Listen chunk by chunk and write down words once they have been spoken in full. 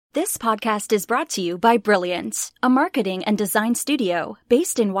This podcast is brought to you by Brilliant, a marketing and design studio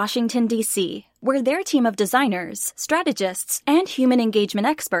based in Washington, D.C., where their team of designers, strategists, and human engagement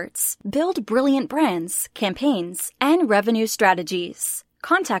experts build brilliant brands, campaigns, and revenue strategies.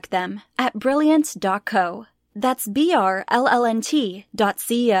 Contact them at brilliant.co. That's BRLLNT.co.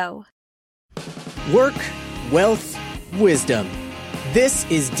 Work, wealth, wisdom. This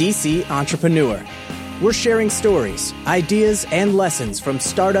is DC Entrepreneur. We're sharing stories, ideas, and lessons from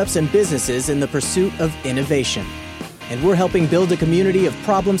startups and businesses in the pursuit of innovation. And we're helping build a community of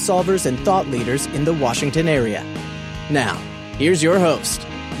problem solvers and thought leaders in the Washington area. Now, here's your host,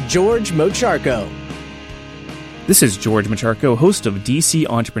 George Mocharko. This is George Mocharko, host of DC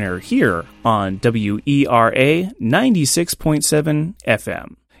Entrepreneur here on WERA 96.7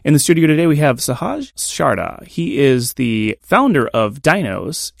 FM. In the studio today, we have Sahaj Sharda. He is the founder of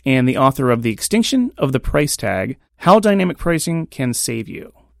Dinos and the author of The Extinction of the Price Tag, How Dynamic Pricing Can Save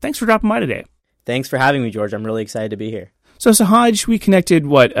You. Thanks for dropping by today. Thanks for having me, George. I'm really excited to be here. So, Sahaj, we connected,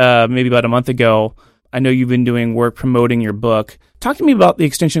 maybe about a month ago. I know you've been doing work promoting your book. Talk to me about The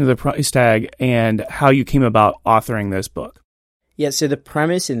Extinction of the Price Tag and how you came about authoring this book. Yeah, so the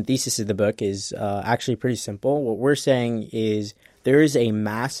premise and thesis of the book is actually pretty simple. What we're saying is there is a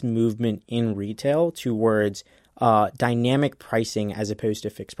mass movement in retail towards dynamic pricing as opposed to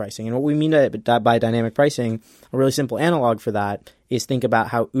fixed pricing. And what we mean by dynamic pricing, a really simple analog for that is think about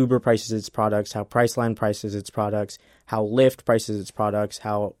how Uber prices its products, how Priceline prices its products, how Lyft prices its products,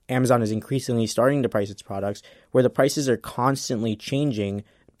 how Amazon is increasingly starting to price its products, where the prices are constantly changing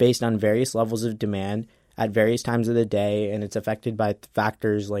based on various levels of demand at various times of the day, and it's affected by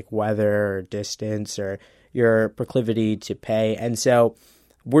factors like weather or distance or your proclivity to pay. And so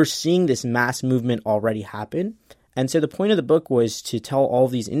we're seeing this mass movement already happen. And so the point of the book was to tell all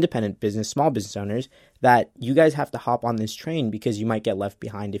of these independent small business owners that you guys have to hop on this train because you might get left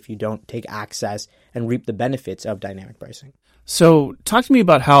behind if you don't take access and reap the benefits of dynamic pricing. So talk to me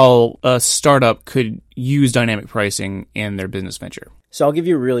about how a startup could use dynamic pricing in their business venture. So I'll give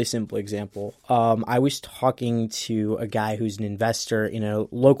you a really simple example. I was talking to a guy who's an investor in a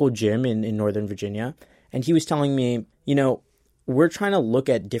local gym in Northern Virginia, and he was telling me, we're trying to look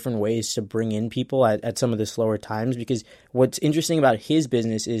at different ways to bring in people at some of the slower times, because what's interesting about his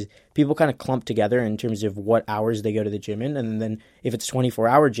business is people kind of clump together in terms of what hours they go to the gym in. And then if it's a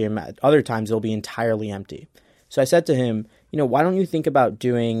 24-hour gym, at other times it'll be entirely empty. So I said to him, why don't you think about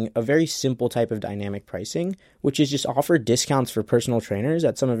doing a very simple type of dynamic pricing, which is just offer discounts for personal trainers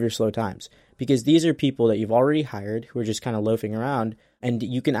at some of your slow times? Because these are people that you've already hired who are just kind of loafing around, and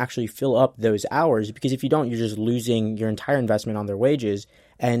you can actually fill up those hours, because if you don't, you're just losing your entire investment on their wages.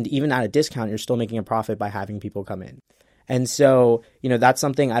 And even at a discount, you're still making a profit by having people come in. And so, that's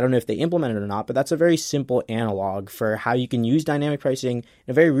something, I don't know if they implement it or not, but that's a very simple analog for how you can use dynamic pricing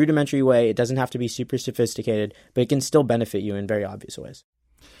in a very rudimentary way. It doesn't have to be super sophisticated, but it can still benefit you in very obvious ways.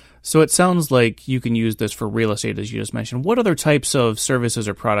 So it sounds like you can use this for real estate, as you just mentioned. What other types of services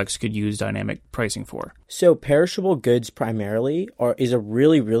or products could use dynamic pricing for? So perishable goods primarily is a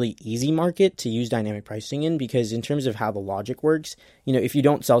really, really easy market to use dynamic pricing in, because in terms of how the logic works, if you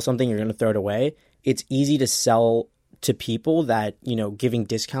don't sell something, you're going to throw it away. It's easy to sell to people that, giving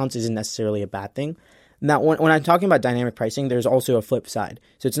discounts isn't necessarily a bad thing. Now, when I'm talking about dynamic pricing, there's also a flip side.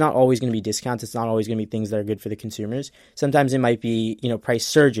 So it's not always going to be discounts. It's not always going to be things that are good for the consumers. Sometimes it might be, price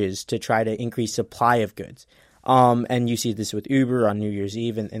surges to try to increase supply of goods. And you see this with Uber on New Year's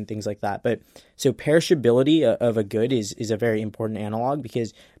Eve and things like that. But so perishability of a good is a very important analog,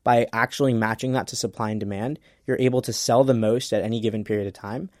 because by actually matching that to supply and demand, you're able to sell the most at any given period of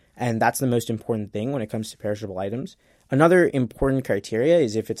time. And that's the most important thing when it comes to perishable items. Another important criteria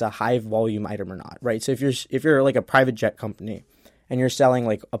is if it's a high volume item or not, right? So if you're like a private jet company and you're selling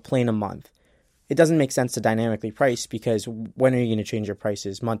like a plane a month, it doesn't make sense to dynamically price, because when are you going to change your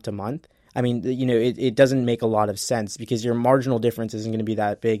prices? Month to month? I mean, it doesn't make a lot of sense, because your marginal difference isn't going to be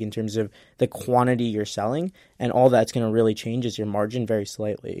that big in terms of the quantity you're selling, and all that's going to really change is your margin very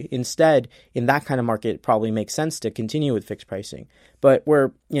slightly. Instead, in that kind of market, it probably makes sense to continue with fixed pricing. But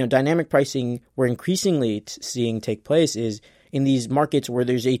where dynamic pricing we're increasingly seeing take place is in these markets where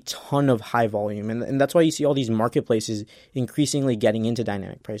there's a ton of high volume, and that's why you see all these marketplaces increasingly getting into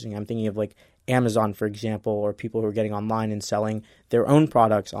dynamic pricing. I'm thinking of like Amazon, for example, or people who are getting online and selling their own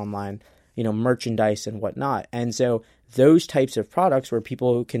products online, merchandise and whatnot. And so those types of products where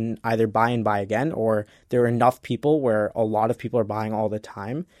people can either buy and buy again, or there are enough people where a lot of people are buying all the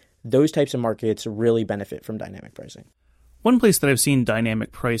time, those types of markets really benefit from dynamic pricing. One place that I've seen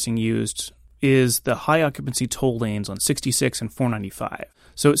dynamic pricing used is the high occupancy toll lanes on 66 and 495.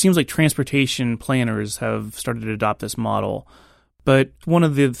 So it seems like transportation planners have started to adopt this model. But one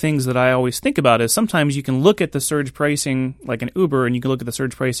of the things that I always think about is sometimes you can look at the surge pricing, like an Uber, and you can look at the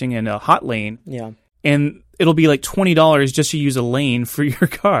surge pricing in a hot lane. Yeah. And it'll be like $20 just to use a lane for your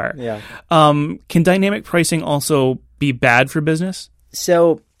car. Yeah. Can dynamic pricing also be bad for business?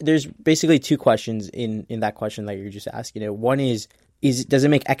 So there's basically two questions in that question that you're just asking. One is does it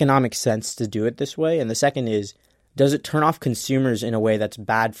make economic sense to do it this way? And the second is, does it turn off consumers in a way that's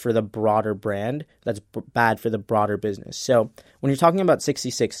bad for the broader brand, that's bad for the broader business? So when you're talking about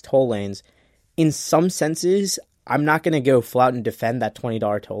 66 toll lanes, in some senses, I'm not going to go flat out and defend that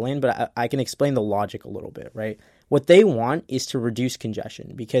 $20 toll lane, but I can explain the logic a little bit, right? What they want is to reduce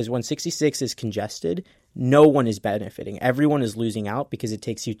congestion, because when 66 is congested, no one is benefiting. Everyone is losing out because it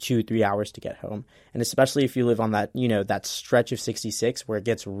takes you 2-3 hours to get home. And especially if you live on that, that stretch of 66 where it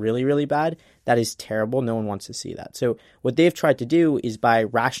gets really, really bad, that is terrible. No one wants to see that. So what they've tried to do is, by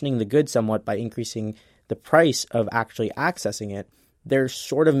rationing the goods somewhat, by increasing the price of actually accessing it, they're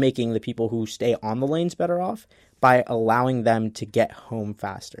sort of making the people who stay on the lanes better off by allowing them to get home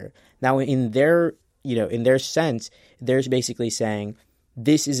faster. Now, in their sense, they're basically saying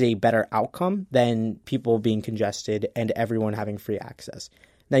this is a better outcome than people being congested and everyone having free access.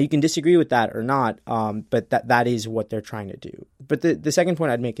 Now, you can disagree with that or not, but that is what they're trying to do. But the second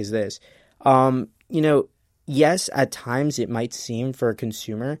point I'd make is this. Yes, at times it might seem for a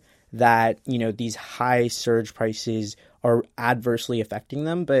consumer that, these high surge prices are adversely affecting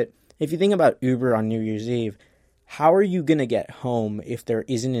them. But if you think about Uber on New Year's Eve, how are you going to get home if there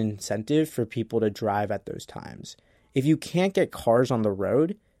isn't an incentive for people to drive at those times? If you can't get cars on the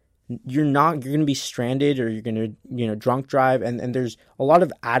road, you're going to be stranded, or you're going to, drunk drive. And there's a lot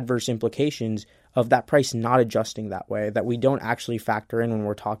of adverse implications of that price not adjusting that way that we don't actually factor in when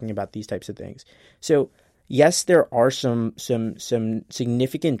we're talking about these types of things. So yes, there are some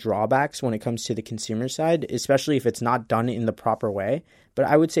significant drawbacks when it comes to the consumer side, especially if it's not done in the proper way. But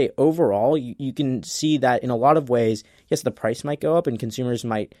I would say overall, you can see that in a lot of ways, yes, the price might go up and consumers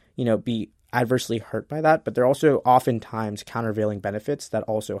might, be adversely hurt by that. But there are also oftentimes countervailing benefits that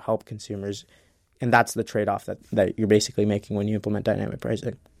also help consumers. And that's the trade-off that you're basically making when you implement dynamic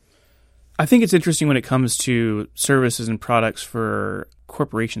pricing. I think it's interesting when it comes to services and products for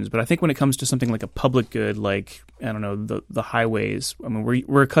corporations, but I think when it comes to something like a public good, like, I don't know, the highways, I mean,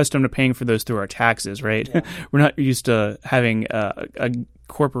 we're accustomed to paying for those through our taxes, right? Yeah. We're not used to having a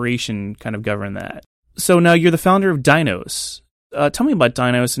corporation kind of govern that. So now you're the founder of Dinos. Tell me about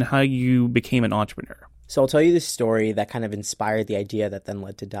Dinos and how you became an entrepreneur. So I'll tell you the story that kind of inspired the idea that then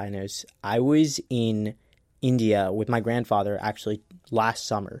led to Dinos. I was in India with my grandfather actually last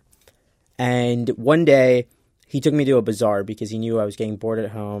summer. And one day he took me to a bazaar because he knew I was getting bored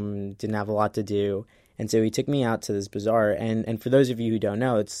at home, didn't have a lot to do. And so he took me out to this bazaar. And for those of you who don't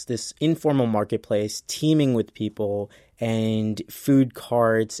know, it's this informal marketplace teeming with people and food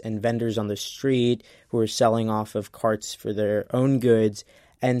carts and vendors on the street who are selling off of carts for their own goods.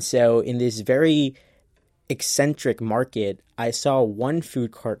 And so in this very eccentric market, I saw one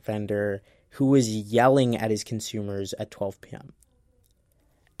food cart vendor who was yelling at his consumers at 12 p.m.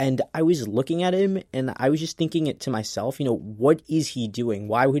 And I was looking at him and I was just thinking it to myself, what is he doing?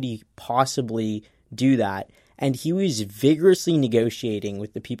 Why would he possibly do that? And he was vigorously negotiating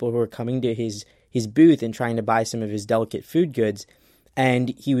with the people who were coming to his booth and trying to buy some of his delicate food goods. And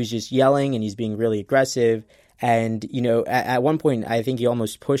he was just yelling and he's being really aggressive. And, at one point, I think he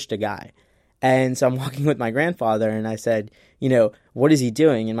almost pushed a guy. And so I'm walking with my grandfather and I said, what is he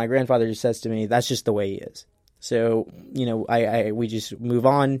doing? And my grandfather just says to me, that's just the way he is. So, we just move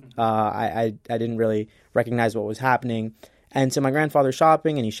on. I didn't really recognize what was happening. And so my grandfather's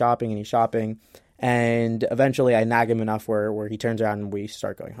shopping and he's shopping and he's shopping. And eventually I nag him enough where he turns around and we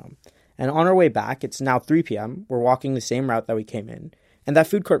start going home. And on our way back, it's now 3 p.m. We're walking the same route that we came in. And that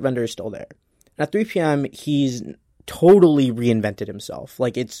food court vendor is still there. And at 3 p.m., he's totally reinvented himself.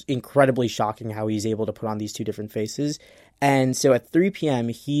 Like, it's incredibly shocking how he's able to put on these two different faces. And so at 3 p.m.,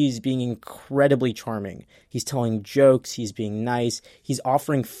 he's being incredibly charming. He's telling jokes. He's being nice. He's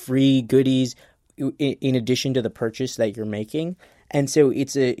offering free goodies in addition to the purchase that you're making. And so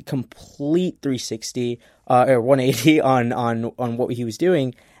it's a complete 360 or 180 on what he was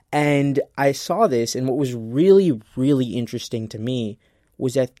doing. And I saw this, and what was really, really interesting to me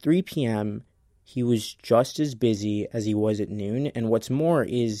was at 3 p.m., he was just as busy as he was at noon. And what's more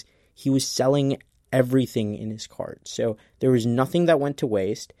is he was selling everything in his cart. So there was nothing that went to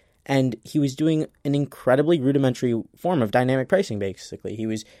waste. And he was doing an incredibly rudimentary form of dynamic pricing, basically. He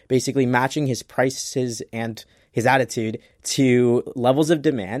was basically matching his prices and his attitude to levels of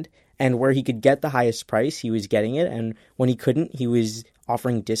demand. And where he could get the highest price, he was getting it. And when he couldn't, he was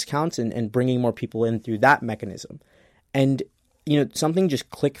offering discounts and bringing more people in through that mechanism. And, something just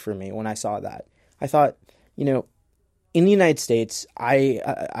clicked for me when I saw that. I thought, in the United States,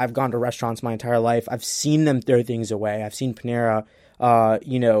 I've gone to restaurants my entire life. I've seen them throw things away. I've seen Panera,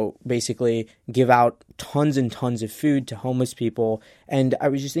 basically give out tons and tons of food to homeless people. And I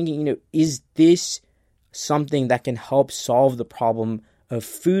was just thinking, is this something that can help solve the problem of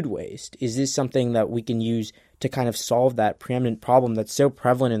food waste? Is this something that we can use to kind of solve that preeminent problem that's so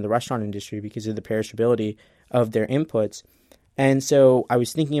prevalent in the restaurant industry because of the perishability of their inputs? And so I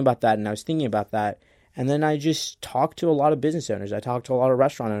was thinking about that, and then I just talked to a lot of business owners. I talked to a lot of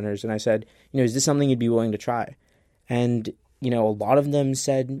restaurant owners, and I said, is this something you'd be willing to try? And, a lot of them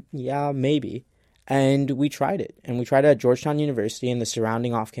said, yeah, maybe. And we tried it. And we tried it at Georgetown University and the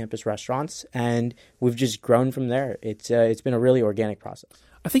surrounding off-campus restaurants, and we've just grown from there. It's been a really organic process.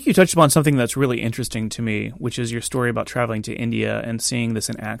 I think you touched upon something that's really interesting to me, which is your story about traveling to India and seeing this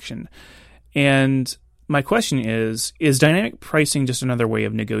in action. And my question is dynamic pricing just another way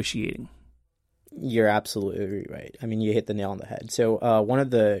of negotiating? You're absolutely right. I mean, you hit the nail on the head. So one of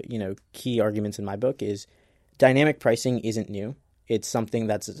the key arguments in my book is dynamic pricing isn't new. It's something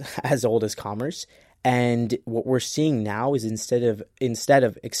that's as old as commerce. And what we're seeing now is instead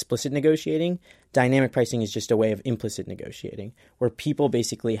of explicit negotiating, dynamic pricing is just a way of implicit negotiating, where people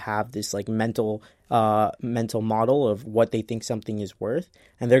basically have this mental model of what they think something is worth,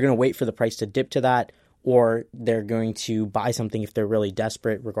 and they're going to wait for the price to dip to that, or they're going to buy something if they're really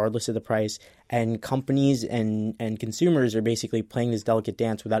desperate, regardless of the price. And companies and consumers are basically playing this delicate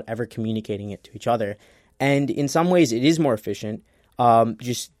dance without ever communicating it to each other. And in some ways, it is more efficient.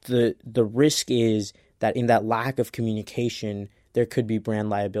 Just the risk is that in that lack of communication, there could be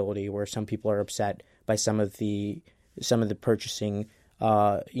brand liability, where some people are upset by some of the purchasing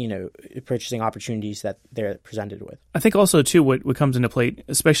opportunities that they're presented with. I think also too what comes into play,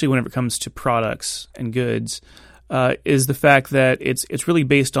 especially whenever it comes to products and goods, is the fact that it's really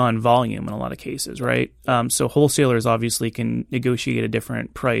based on volume in a lot of cases, right? So wholesalers obviously can negotiate a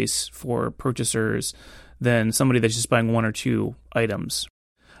different price for purchasers than somebody that's just buying one or two items.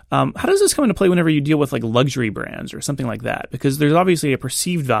 How does this come into play whenever you deal with luxury brands or something like that? Because there's obviously a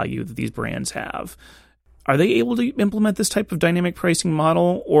perceived value that these brands have. Are they able to implement this type of dynamic pricing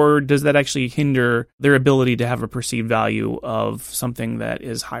model, or does that actually hinder their ability to have a perceived value of something that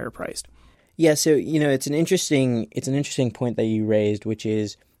is higher priced? Yeah, so it's an interesting point that you raised, which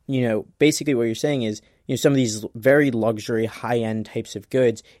is basically what you're saying is some of these very luxury, high-end types of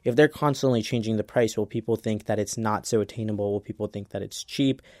goods, if they're constantly changing the price, will people think that it's not so attainable? Will people think that it's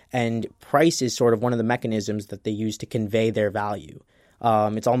cheap? And price is sort of one of the mechanisms that they use to convey their value.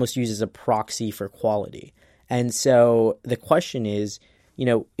 It's almost used as a proxy for quality. And so the question is,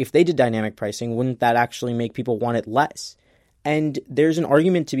 if they did dynamic pricing, wouldn't that actually make people want it less? And there's an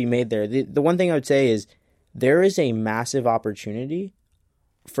argument to be made there. The one thing I would say is there is a massive opportunity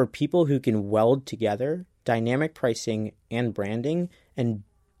for people who can weld together dynamic pricing and branding and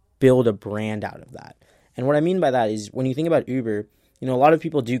build a brand out of that. And what I mean by that is when you think about Uber, a lot of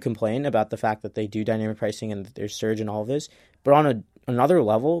people do complain about the fact that they do dynamic pricing and that there's surge and all of this. But on another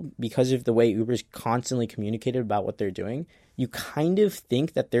level, because of the way Uber's constantly communicated about what they're doing, you kind of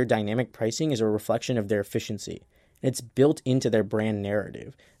think that their dynamic pricing is a reflection of their efficiency. It's built into their brand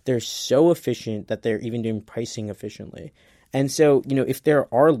narrative. They're so efficient that they're even doing pricing efficiently. And so, if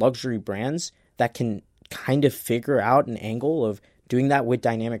there are luxury brands that can kind of figure out an angle of doing that with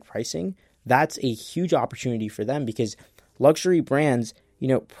dynamic pricing, that's a huge opportunity for them, because luxury brands,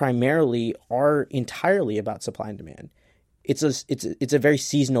 primarily are entirely about supply and demand. It's a very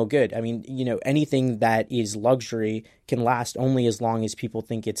seasonal good. I mean, anything that is luxury can last only as long as people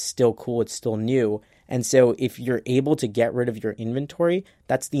think it's still cool, it's still new. And so if you're able to get rid of your inventory,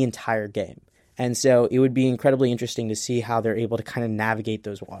 that's the entire game. And so it would be incredibly interesting to see how they're able to kind of navigate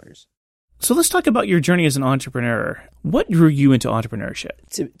those waters. So let's talk about your journey as an entrepreneur. What drew you into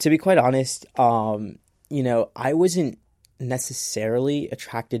entrepreneurship? To be quite honest, I wasn't necessarily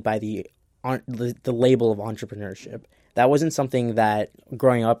attracted by the label of entrepreneurship. That wasn't something that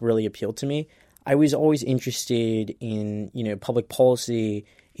growing up really appealed to me. I was always interested in, public policy,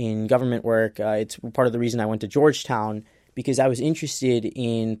 in government work. It's part of the reason I went to Georgetown, because I was interested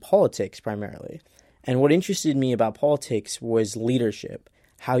in politics primarily. And what interested me about politics was leadership,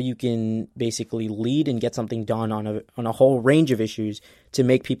 how you can basically lead and get something done on a whole range of issues to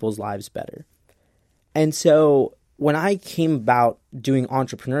make people's lives better. And so when I came about doing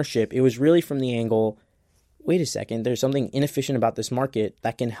entrepreneurship, it was really from the angle, wait a second, there's something inefficient about this market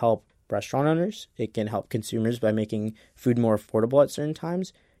that can help restaurant owners. It can help consumers by making food more affordable at certain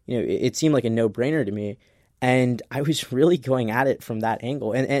times. It seemed like a no-brainer to me. And I was really going at it from that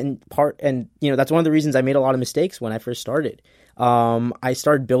angle. And that's one of the reasons I made a lot of mistakes when I first started. I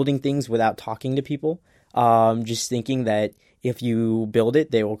started building things without talking to people, just thinking that if you build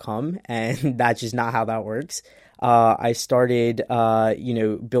it, they will come. And that's just not how that works. I started,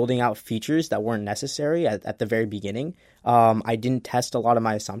 building out features that weren't necessary at the very beginning. I didn't test a lot of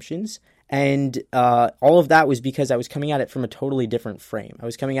my assumptions. And all of that was because I was coming at it from a totally different frame. I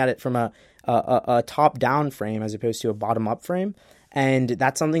was coming at it from a top-down frame as opposed to a bottom-up frame. And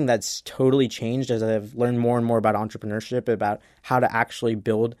that's something that's totally changed as I've learned more and more about entrepreneurship, about how to actually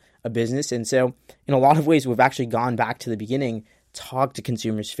build a business. And so in a lot of ways, we've actually gone back to the beginning, talk to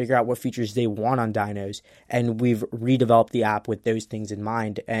consumers, figure out what features they want on dynos, and we've redeveloped the app with those things in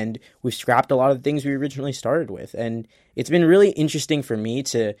mind. And we've scrapped a lot of the things we originally started with. And it's been really interesting for me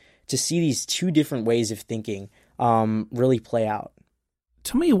to see these two different ways of thinking really play out.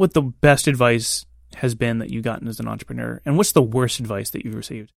 Tell me what the best advice has been that you've gotten as an entrepreneur, and what's the worst advice that you've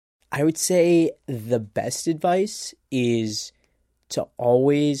received? I would say the best advice is to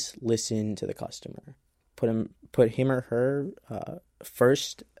always listen to the customer. Put him or her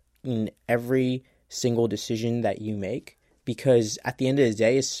first in every single decision that you make, because at the end of the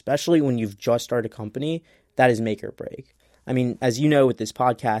day, especially when you've just started a company, that is make or break. I mean, as you know, with this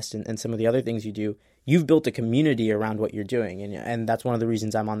podcast and some of the other things you do, you've built a community around what you're doing. And that's one of the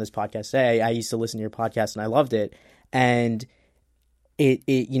reasons I'm on this podcast today. I used to listen to your podcast and I loved it. And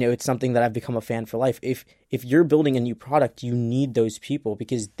it's something that I've become a fan for life. If you're building a new product, you need those people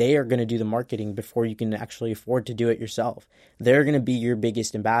because they are going to do the marketing before you can actually afford to do it yourself. They're going to be your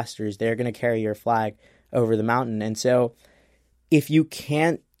biggest ambassadors. They're going to carry your flag over the mountain. And so if you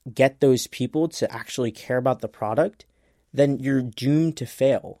can't get those people to actually care about the product, then you're doomed to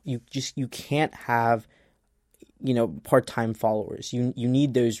fail. You can't have, part-time followers. You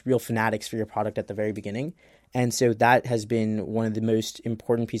need those real fanatics for your product at the very beginning. And so that has been one of the most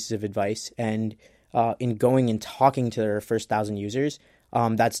important pieces of advice. And in going and talking to their first 1,000 users,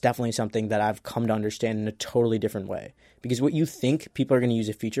 that's definitely something that I've come to understand in a totally different way. Because what you think people are going to use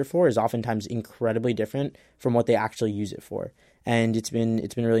a feature for is oftentimes incredibly different from what they actually use it for. And it's been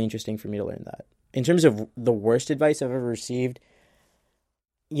really interesting for me to learn that. In terms of the worst advice I've ever received,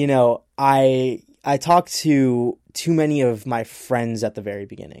 I talked to too many of my friends at the very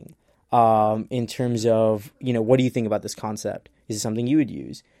beginning in terms of, what do you think about this concept? Is it something you would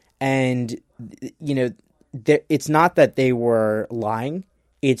use? And, it's not that they were lying.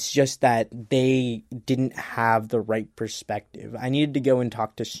 It's just that they didn't have the right perspective. I needed to go and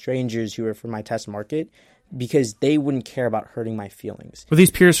talk to strangers who were from my test market because they wouldn't care about hurting my feelings. Were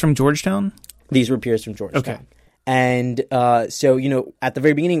these peers from Georgetown? These were peers from Georgetown. Okay. And so, at the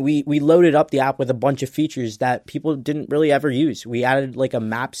very beginning, we loaded up the app with a bunch of features that people didn't really ever use. We added like a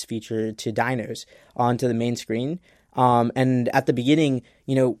maps feature to dynos onto the main screen. And at the beginning,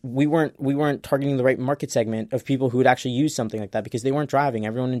 we weren't targeting the right market segment of people who would actually use something like that because they weren't driving.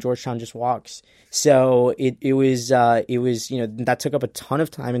 Everyone in Georgetown just walks. So it was that took up a ton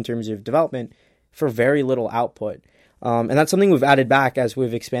of time in terms of development for very little output. And that's something we've added back as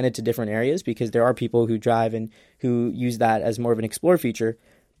we've expanded to different areas because there are people who drive and who use that as more of an explore feature.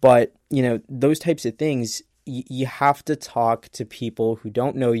 But, those types of things, you have to talk to people who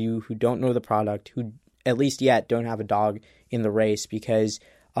don't know you, who don't know the product, who at least yet don't have a dog in the race because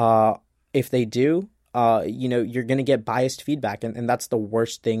if they do, you're going to get biased feedback. And that's the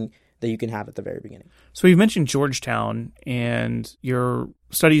worst thing that you can have at the very beginning. So you mentioned Georgetown and your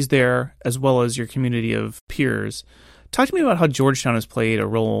studies there, as well as your community of peers. Talk to me about how Georgetown has played a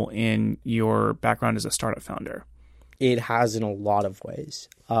role in your background as a startup founder. It has in a lot of ways.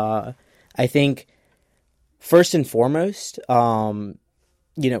 I think first and foremost, being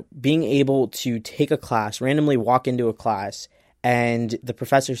able to take a class, randomly walk into a class, and the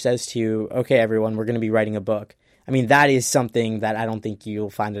professor says to you, okay, everyone, we're going to be writing a book. I mean, that is something that I don't think you'll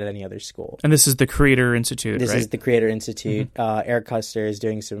find at any other school. And this is the Creator Institute, This right? is the Creator Institute. Mm-hmm. Eric Custer is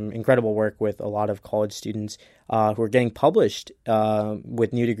doing some incredible work with a lot of college students who are getting published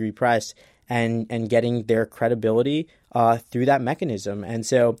with New Degree Press and getting their credibility through that mechanism. And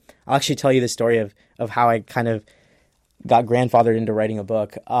so I'll actually tell you the story of how I kind of got grandfathered into writing a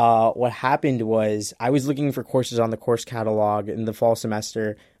book. What happened was I was looking for courses on the course catalog in the fall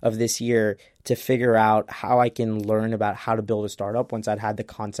semester of this year to figure out how I can learn about how to build a startup once I'd had the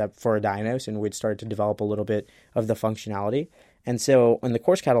concept for a dynos and we'd started to develop a little bit of the functionality. And so in the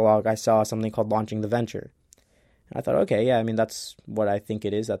course catalog, I saw something called Launching the Venture. And I thought, okay, yeah, I mean, that's what I think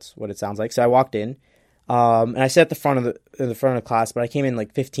it is. That's what it sounds like. So I walked in. And I sat at the front of the class, but I came in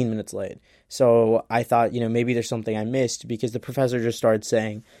like 15 minutes late. So I thought, maybe there's something I missed, because the professor just started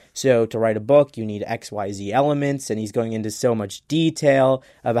saying, so to write a book, you need X, Y, Z elements. And he's going into so much detail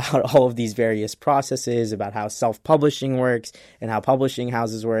about all of these various processes, about how self-publishing works and how publishing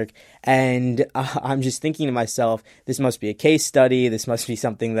houses work. And I'm just thinking to myself, this must be a case study. This must be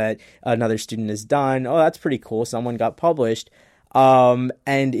something that another student has done. Oh, that's pretty cool. Someone got published. And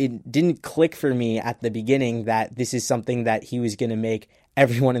it didn't click for me at the beginning that this is something that he was going to make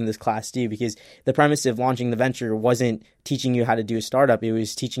everyone in this class do, because the premise of launching the venture wasn't teaching you how to do a startup. It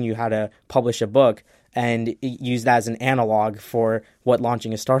was teaching you how to publish a book and use that as an analog for what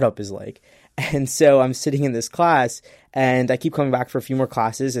launching a startup is like. And so I'm sitting in this class, and I keep coming back for a few more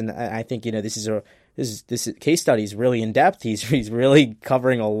classes, and I think, this case study is really in depth. He's really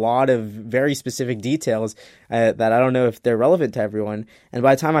covering a lot of very specific details that I don't know if they're relevant to everyone. And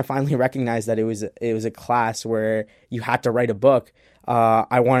by the time I finally recognized that it was a class where you had to write a book,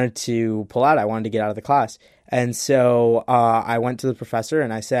 I wanted to pull out. I wanted to get out of the class. And so I went to the professor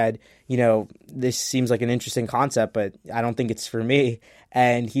and I said, this seems like an interesting concept, but I don't think it's for me.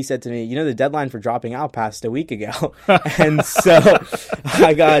 And he said to me, the deadline for dropping out passed a week ago. And so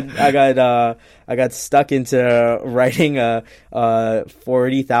I got stuck into writing a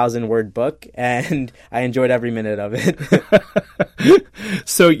 40,000 word book, and I enjoyed every minute of it.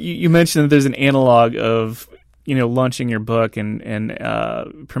 So you mentioned that there's an analog of, launching your book and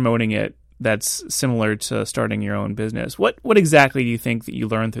promoting it that's similar to starting your own business. What exactly do you think that you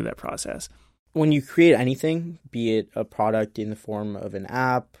learned through that process? When you create anything, be it a product in the form of an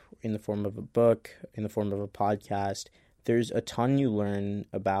app, in the form of a book, in the form of a podcast, there's a ton you learn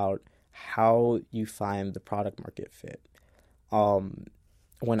about how you find the product market fit.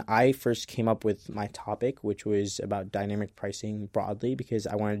 When I first came up with my topic, which was about dynamic pricing broadly, because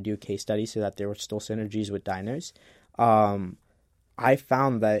I wanted to do a case study so that there were still synergies with diners, I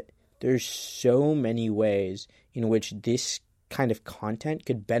found that there's so many ways in which this kind of content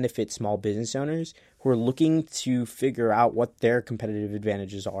could benefit small business owners who are looking to figure out what their competitive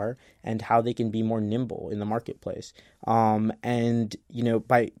advantages are and how they can be more nimble in the marketplace. And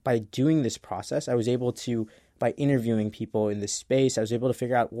by doing this process, I was able to, by interviewing people in this space, I was able to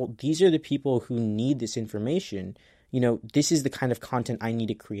figure out, well, these are the people who need this information. This is the kind of content I need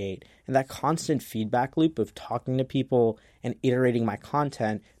to create. And that constant feedback loop of talking to people and iterating my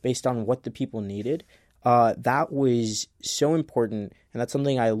content based on what the people needed, that was so important. And that's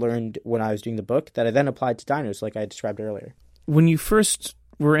something I learned when I was doing the book that I then applied to diners, like I described earlier. When you first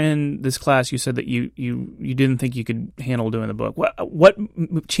were in this class, you said that you didn't think you could handle doing the book. What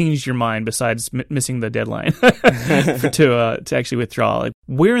changed your mind besides missing the deadline to actually withdraw? Like,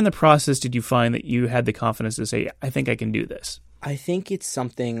 where in the process did you find that you had the confidence to say, I think I can do this? I think it's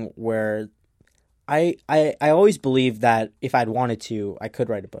something where I always believed that if I'd wanted to, I could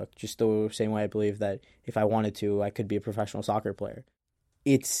write a book, just the same way I believe that if I wanted to, I could be a professional soccer player.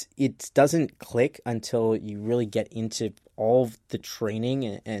 It doesn't click until you really get into all of the training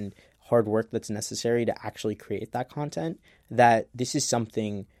and hard work that's necessary to actually create that content, that this is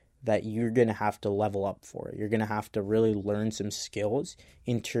something that you're going to have to level up for. You're going to have to really learn some skills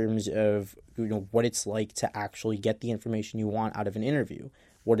in terms of what it's like to actually get the information you want out of an interview,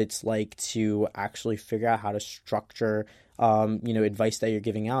 what it's like to actually figure out how to structure advice that you're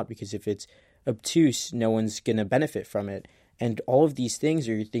giving out, because if it's obtuse, no one's going to benefit from it. And all of these things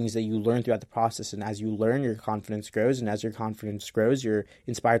are things that you learn throughout the process. And as you learn, your confidence grows. And as your confidence grows, you're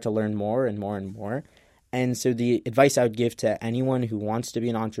inspired to learn more and more and more. And so the advice I would give to anyone who wants to be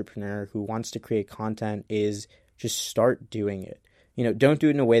an entrepreneur, who wants to create content, is just start doing it. Don't do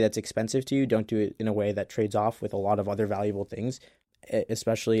it in a way that's expensive to you. Don't do it in a way that trades off with a lot of other valuable things,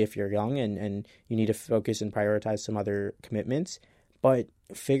 especially if you're young and you need to focus and prioritize some other commitments. But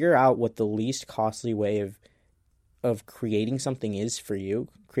figure out what the least costly way of creating something is for you,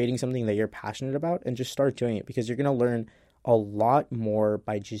 creating something that you're passionate about, and just start doing it, because you're going to learn a lot more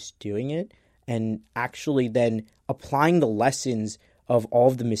by just doing it and actually then applying the lessons of all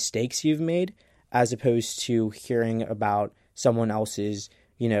of the mistakes you've made, as opposed to hearing about someone else's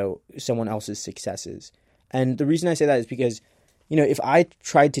successes. And the reason I say that is because, if I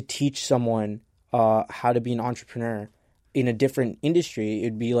tried to teach someone how to be an entrepreneur in a different industry,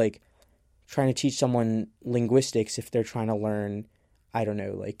 it'd be like trying to teach someone linguistics if they're trying to learn,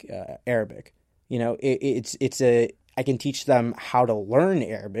 Arabic. I can teach them how to learn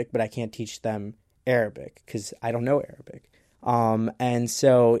Arabic, but I can't teach them Arabic because I don't know Arabic. And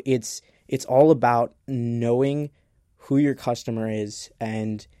so it's all about knowing who your customer is,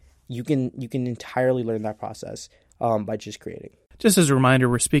 and you can entirely learn that process by just creating. Just as a reminder,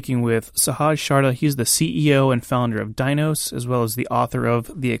 we're speaking with Sahaj Sharda. He's the CEO and founder of Dinos, as well as the author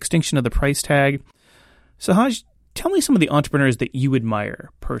of The Extinction of the Price Tag. Sahaj, tell me some of the entrepreneurs that you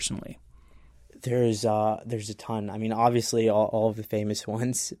admire personally. There's a ton. I mean, obviously all of the famous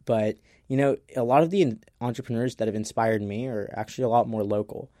ones, but a lot of the entrepreneurs that have inspired me are actually a lot more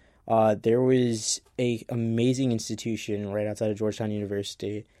local. There was a amazing institution right outside of Georgetown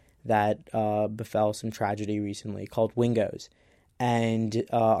University that befell some tragedy recently called Wingo's. And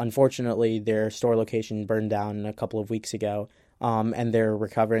unfortunately, their store location burned down a couple of weeks ago, and they're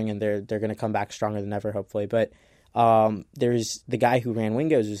recovering, and they're going to come back stronger than ever, hopefully. But there's the guy who ran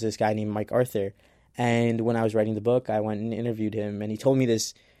Wingo's was this guy named Mike Arthur. And when I was writing the book, I went and interviewed him, and he told me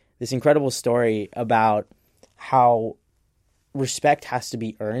this incredible story about how respect has to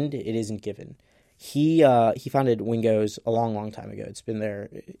be earned. It isn't given. He founded Wingo's a long, long time ago. It's been there.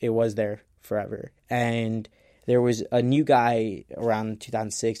 It was there forever. And there was a new guy around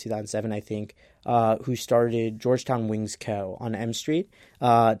 2006, 2007, I think, who started Georgetown Wings Co. on M Street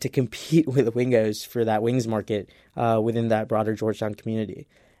to compete with Wingo's for that wings market within that broader Georgetown community.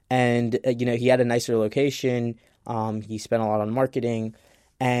 And, he had a nicer location. He spent a lot on marketing.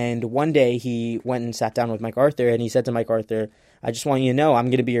 And one day he went and sat down with Mike Arthur, and he said to Mike Arthur, "I just want you to know I'm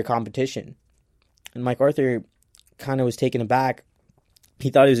going to be your competition." And Mike Arthur kind of was taken aback. He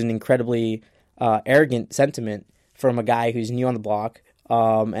thought it was an incredibly arrogant sentiment from a guy who's new on the block.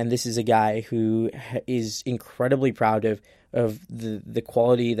 And this is a guy who is incredibly proud of the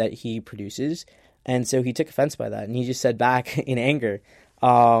quality that he produces. And so he took offense by that. And he just said back in anger,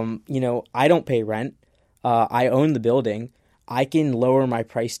 I don't pay rent. I own the building. I can lower my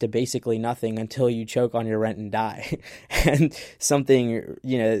price to basically nothing until you choke on your rent and die. And something,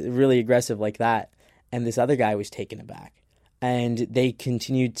 really aggressive like that. And this other guy was taken aback. And they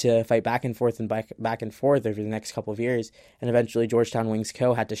continued to fight back and forth over the next couple of years. And eventually Georgetown Wings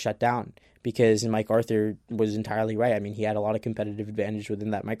Co. had to shut down because Mike Arthur was entirely right. I mean, he had a lot of competitive advantage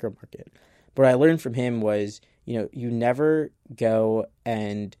within that micro market. But what I learned from him was, you never go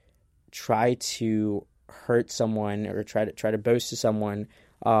and try to hurt someone or try to boast to someone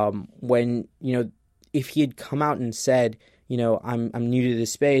when, if he had come out and said, I'm new to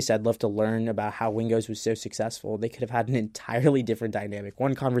this space, I'd love to learn about how Wingo's was so successful, they could have had an entirely different dynamic.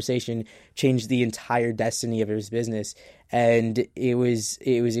 One conversation changed the entire destiny of his business, and it was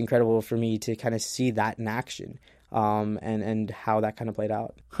incredible for me to kind of see that in action, and how that kind of played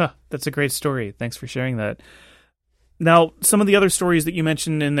out. That's a great story. Thanks for sharing that. Now, some of the other stories that you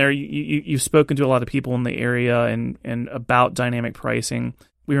mentioned in there, you've spoken to a lot of people in the area and about dynamic pricing.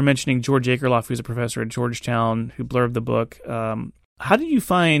 We were mentioning George Akerlof, who's a professor at Georgetown, who blurbed the book. How did you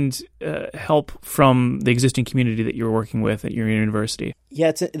find help from the existing community that you were working with at your university?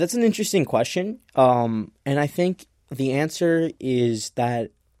 Yeah, that's an interesting question. And I think the answer is that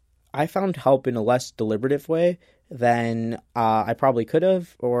I found help in a less deliberative way than I probably could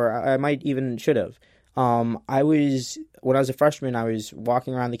have, or I might even should have. When I was a freshman, I was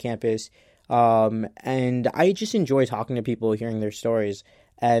walking around the campus, and I just enjoy talking to people, hearing their stories.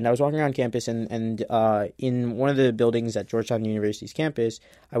 And I was walking around campus, and in one of the buildings at Georgetown University's campus,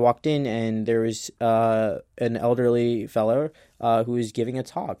 I walked in, and there was an elderly fellow who was giving a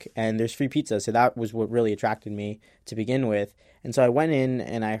talk, and there's free pizza. So that was what really attracted me to begin with. And so I went in,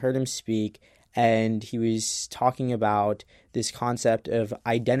 and I heard him speak, and he was talking about this concept of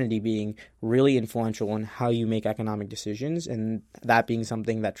identity being really influential in how you make economic decisions, and that being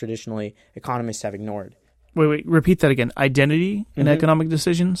something that traditionally economists have ignored. Wait, repeat that again. Identity in economic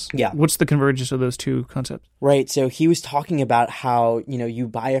decisions? Yeah. What's the convergence of those two concepts? Right. So he was talking about how, you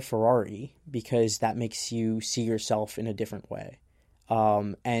buy a Ferrari because that makes you see yourself in a different way.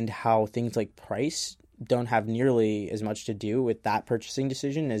 And how things like price don't have nearly as much to do with that purchasing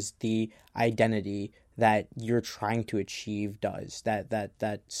decision as the identity that you're trying to achieve does.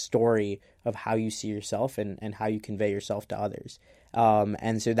 That story of how you see yourself and how you convey yourself to others.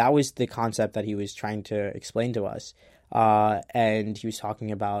 And so that was the concept that he was trying to explain to us. And he was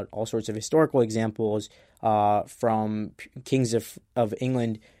talking about all sorts of historical examples from kings of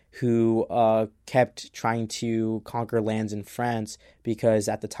England who kept trying to conquer lands in France because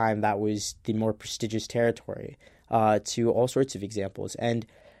at the time that was the more prestigious territory, to all sorts of examples. And,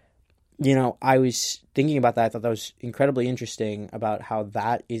 I was thinking about that. I thought that was incredibly interesting about how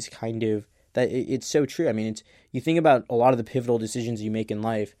that is kind of, that it's so true. I mean, you think about a lot of the pivotal decisions you make in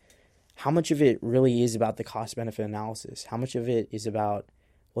life, how much of it really is about the cost-benefit analysis? How much of it is about,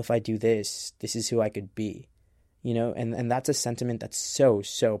 well, if I do this, this is who I could be? And that's a sentiment that's so,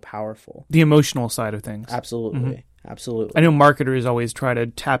 so powerful. The emotional side of things. Absolutely. Absolutely. I know marketers always try to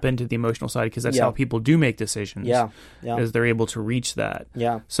tap into the emotional side because that's Yeah. how people do make decisions. Yeah. Is they're able to reach that.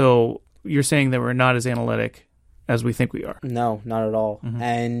 Yeah. So you're saying that we're not as analytic as we think we are. No, not at all. Mm-hmm.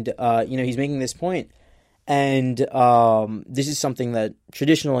 And, he's making this point. And this is something that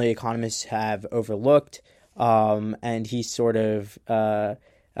traditionally economists have overlooked. And he's sort of an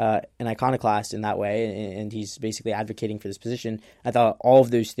iconoclast in that way. And he's basically advocating for this position. I thought all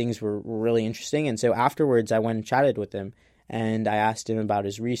of those things were really interesting. And so afterwards, I went and chatted with him. And I asked him about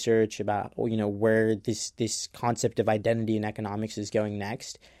his research, about, where this concept of identity in economics is going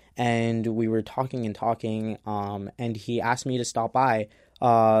next. And we were talking, and he asked me to stop by,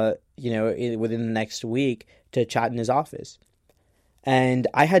 within the next week to chat in his office. And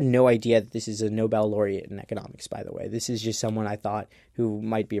I had no idea that this is a Nobel laureate in economics, by the way. This is just someone I thought who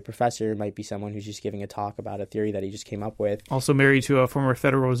might be a professor, might be someone who's just giving a talk about a theory that he just came up with. Also married to a former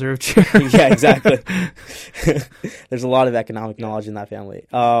Federal Reserve chair. Yeah, exactly. There's a lot of economic knowledge in that family.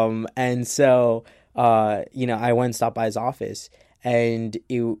 And so, I went and stopped by his office. And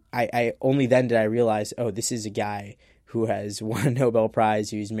I only then did I realize, this is a guy who has won a Nobel Prize,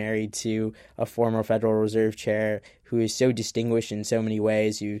 who's married to a former Federal Reserve chair, who is so distinguished in so many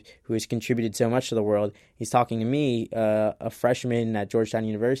ways, who has contributed so much to the world. He's talking to me, a freshman at Georgetown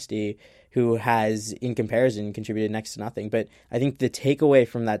University, who has, in comparison, contributed next to nothing. But I think the takeaway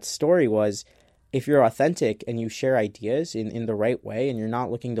from that story was, if you're authentic and you share ideas in the right way, and you're not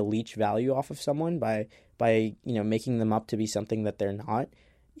looking to leech value off of someone by making them up to be something that they're not,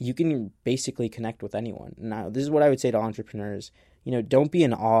 you can basically connect with anyone. Now, this is what I would say to entrepreneurs. Don't be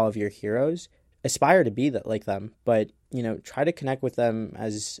in awe of your heroes. Aspire to be like them, but try to connect with them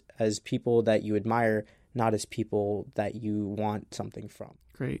as people that you admire, not as people that you want something from.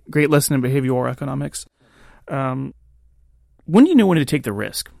 Great lesson in behavioral economics. When do you know when to take the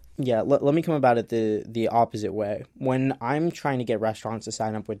risk? Yeah, let me come about it the opposite way. When I'm trying to get restaurants to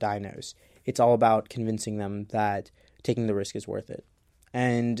sign up with Dinos, it's all about convincing them that taking the risk is worth it.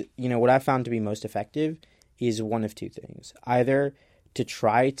 And, what I've found to be most effective is one of two things. Either to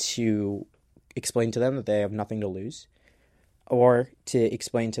try to explain to them that they have nothing to lose, or to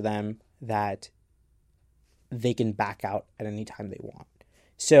explain to them that they can back out at any time they want.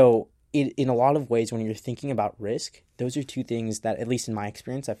 So in a lot of ways, when you're thinking about risk, those are two things that, at least in my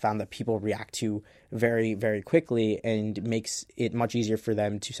experience, I've found that people react to very, very quickly, and makes it much easier for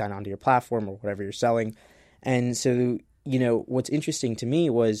them to sign onto your platform or whatever you're selling. And so, what's interesting to me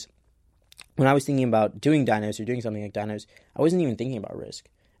was, when I was thinking about doing Dinos or doing something like Dinos, I wasn't even thinking about risk.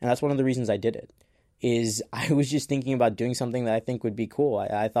 And that's one of the reasons I did it, is I was just thinking about doing something that I think would be cool.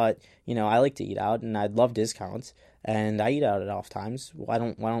 I thought, I like to eat out, and I'd love discounts, and I eat out at off times. Why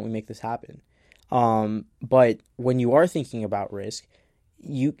don't we make this happen? But when you are thinking about risk,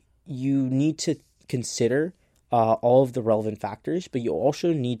 you need to consider all of the relevant factors, but you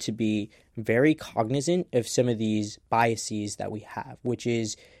also need to be very cognizant of some of these biases that we have, which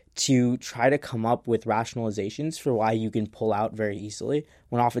is to try to come up with rationalizations for why you can pull out very easily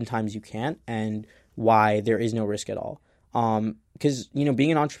when oftentimes you can't, and why there is no risk at all. Because,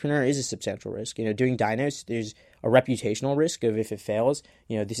 being an entrepreneur is a substantial risk. Doing Dinos, there's a reputational risk of, if it fails,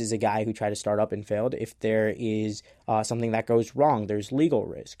 this is a guy who tried to start up and failed. If there is something that goes wrong, there's legal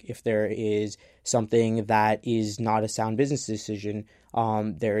risk. If there is something that is not a sound business decision,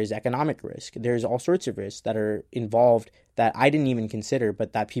 there is economic risk. There's all sorts of risks that are involved that I didn't even consider,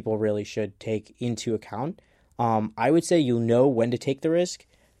 but that people really should take into account. I would say you'll know when to take the risk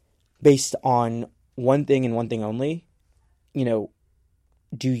based on one thing and one thing only.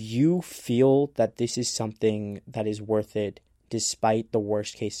 Do you feel that this is something that is worth it despite the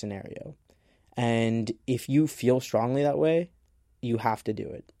worst case scenario? And if you feel strongly that way, you have to do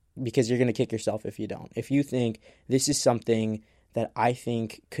it, because you're going to kick yourself if you don't. If you think this is something that I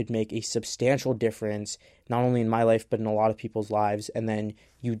think could make a substantial difference, not only in my life, but in a lot of people's lives, and then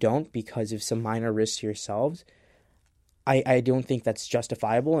you don't because of some minor risks to yourselves, I don't think that's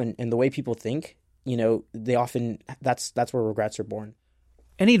justifiable. And the way people think, they often, that's where regrets are born.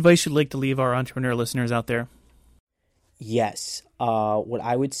 Any advice you'd like to leave our entrepreneur listeners out there? Yes. What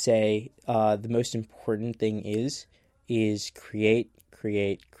I would say, the most important thing is create.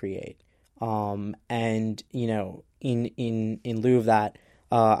 And, in lieu of that,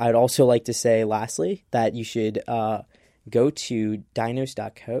 I'd also like to say, lastly, that you should go to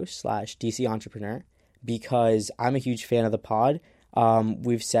dinos.co/DC Entrepreneur, because I'm a huge fan of the pod.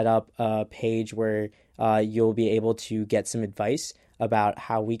 We've set up a page where you'll be able to get some advice about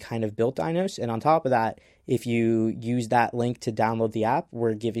how we kind of built Dinos. And on top of that, if you use that link to download the app,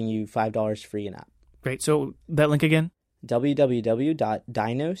 we're giving you $5 free in app. Great. So that link again?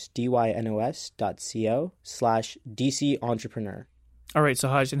 www.dynos.co/DC Entrepreneur. All right,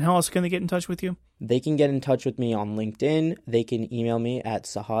 Sahaj, and how else can they get in touch with you? They can get in touch with me on LinkedIn. They can email me at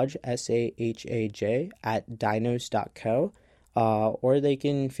Sahaj, SAHAJ, @dynos.co. Or they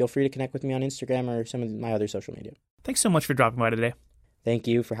can feel free to connect with me on Instagram or some of my other social media. Thanks so much for dropping by today. Thank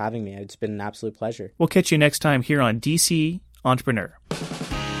you for having me. It's been an absolute pleasure. We'll catch you next time here on DC Entrepreneur.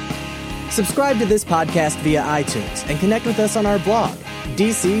 Subscribe to this podcast via iTunes and connect with us on our blog,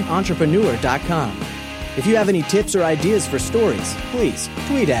 dcentrepreneur.com. If you have any tips or ideas for stories, please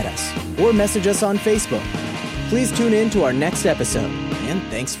tweet at us or message us on Facebook. Please tune in to our next episode, and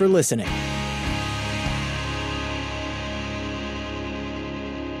thanks for listening.